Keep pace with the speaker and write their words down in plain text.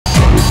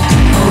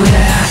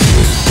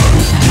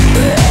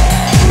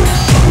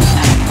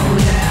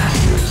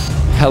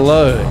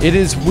hello. It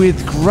is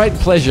with great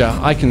pleasure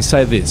I can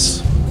say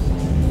this.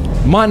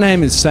 My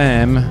name is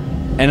Sam,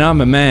 and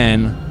I'm a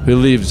man who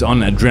lives on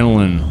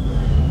adrenaline.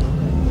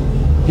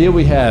 Here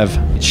we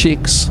have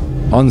Chicks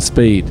on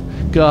Speed.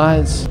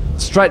 Guys,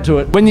 straight to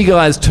it. When you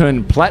guys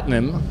turn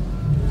platinum,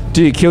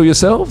 do you kill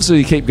yourselves or do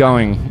you keep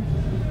going?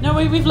 No,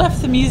 we've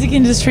left the music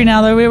industry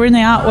now, though. We're in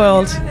the art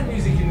world.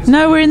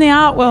 No, we're in the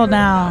art world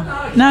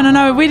now.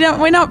 No.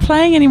 We're not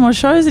playing any more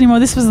shows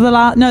anymore. This was the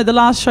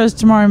last show's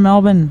tomorrow in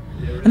Melbourne.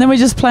 And then we're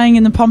just playing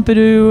in the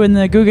Pompidou and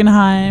the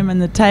Guggenheim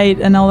and the Tate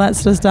and all that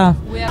sort of stuff.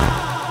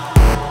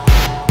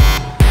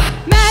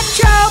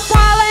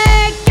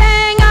 Metropolitan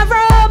gang of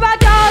robot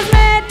dolls,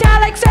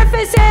 metallic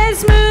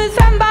surfaces, smooth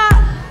and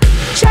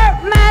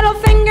sharp metal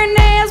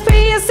fingernails,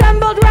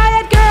 pre-assembled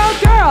riot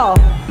girl.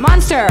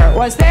 Monster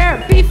was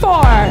there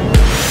before.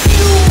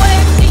 You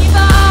wave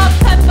diva,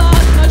 pepper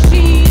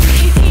machine.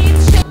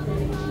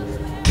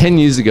 10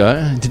 years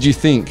ago, did you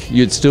think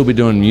you'd still be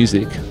doing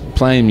music,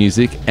 playing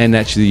music, and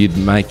actually you'd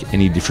make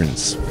any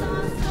difference?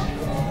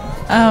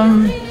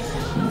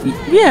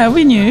 Yeah,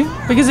 we knew,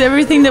 because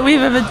everything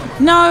we've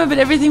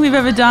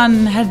ever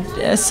done had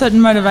a certain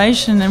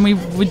motivation, and we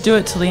would do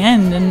it till the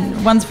end.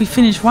 And once we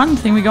finish one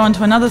thing, we go on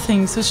to another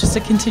thing. So it's just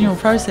a continual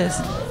process.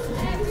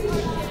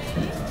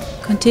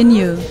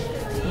 Continue.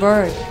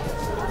 Word.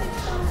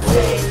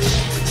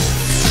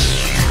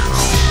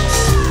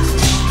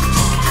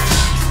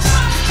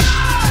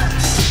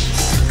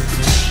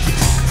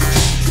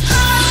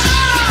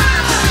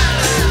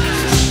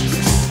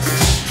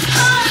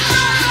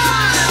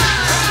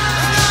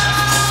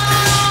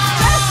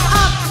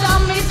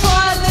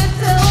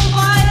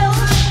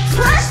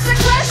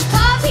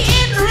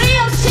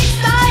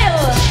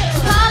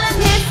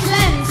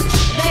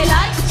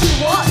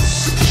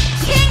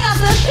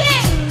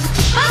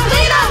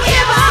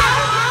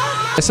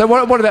 So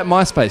what about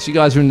MySpace? You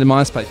guys are into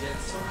MySpace?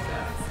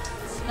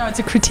 No, it's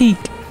a critique.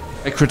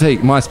 A critique.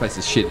 MySpace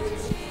is shit.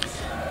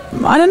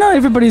 I don't know.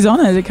 Everybody's on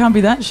it. It can't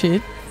be that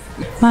shit.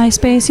 My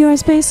space, your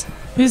space.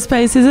 Whose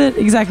space is it?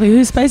 Exactly.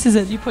 Whose space is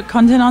it? You put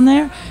content on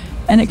there,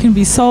 and it can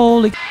be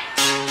sold.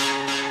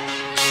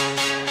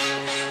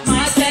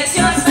 My space,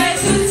 your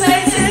space, whose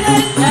space is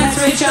it? Let's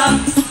reach up.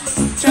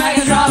 Drag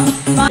and drop.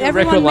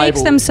 Everyone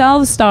makes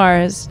themselves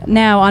stars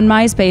now on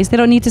MySpace. They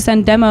don't need to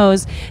send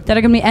demos that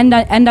are going to end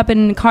up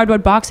in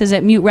cardboard boxes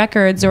at Mute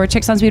Records or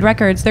Chicks on Speed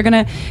Records. They're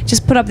going to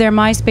just put up their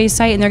MySpace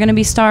site and they're going to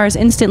be stars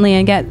instantly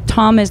and get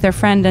Tom as their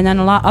friend and then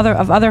a lot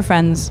of other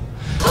friends.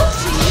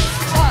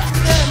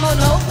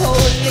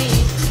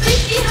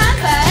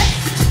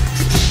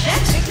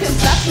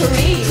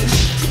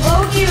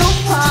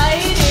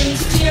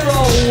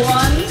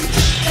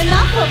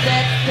 Enough of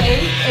that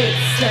fake,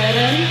 it's said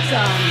and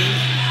done.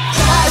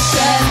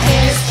 Passion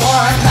is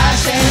for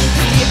passion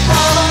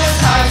people.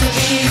 It's hard to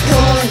be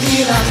cool if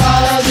you don't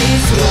follow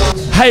these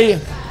rules. Hey,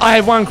 I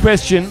have one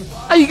question.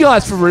 Are you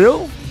guys for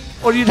real?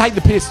 Or do you take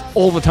the piss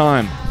all the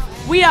time?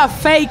 We are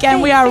fake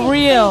and we are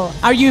real.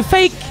 Are you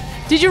fake?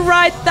 Did you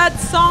write that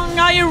song?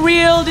 Are you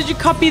real? Did you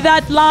copy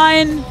that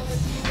line?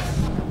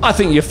 I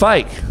think you're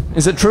fake.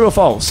 Is it true or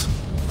false?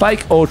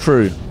 Fake or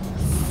true?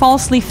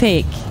 Falsely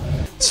fake.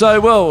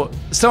 So, well,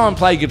 someone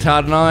played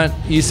guitar tonight.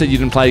 You said you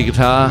didn't play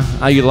guitar.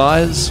 Are you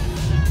liars?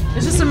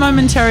 It's just a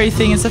momentary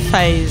thing. It's a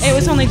phase. It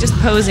was only just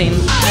posing. We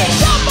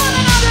jump on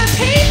other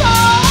people.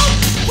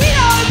 We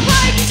don't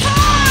play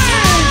guitar.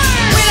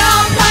 We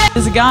don't play.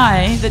 There's a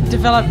guy that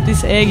developed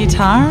this air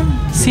guitar,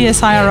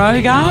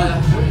 CSIRO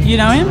guy. You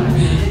know him?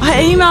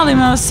 I emailed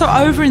him. I was so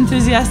over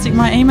enthusiastic.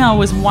 My email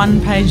was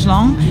 1 page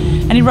long,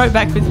 and he wrote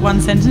back with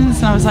one sentence,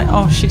 and I was like,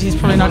 oh shit, he's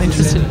probably not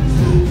interested.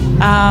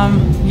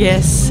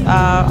 Yes,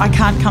 I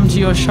can't come to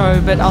your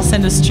show, but I'll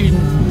send a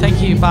student. Thank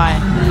you, bye.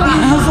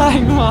 I was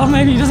like, well,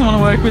 maybe he doesn't want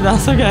to work with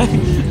us, okay.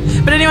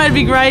 But anyway, it'd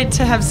be great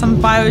to have some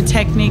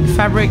biotechnic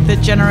fabric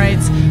that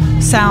generates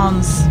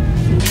sounds.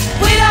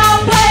 We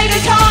don't play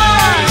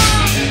guitar.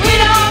 We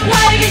don't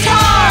play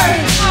guitar.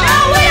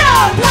 No, we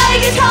don't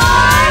play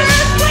guitar.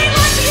 We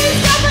like to use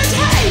gaffer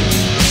tape,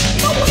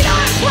 but we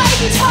don't play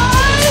guitar.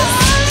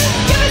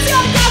 Give us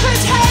your gaffer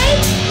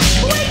tape.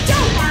 We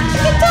don't play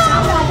guitar.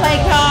 We don't play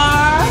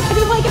guitar. Do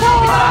you play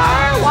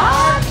guitar?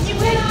 What? You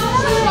play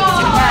guitar.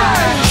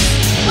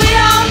 We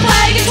don't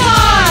play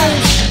guitar.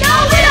 No,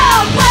 we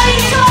don't play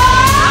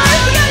guitar.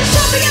 We go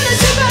shopping in the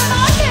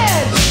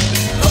supermarket,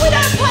 but we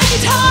don't play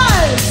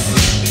guitars.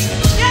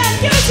 Yeah,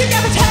 give us your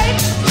gaffer tape,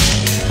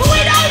 but we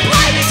don't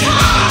play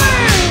guitar.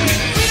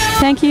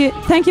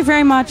 Thank you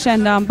very much,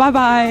 and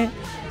bye-bye.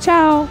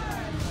 Ciao.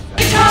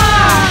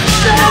 Guitar.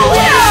 No, we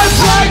don't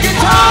play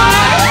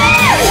guitar.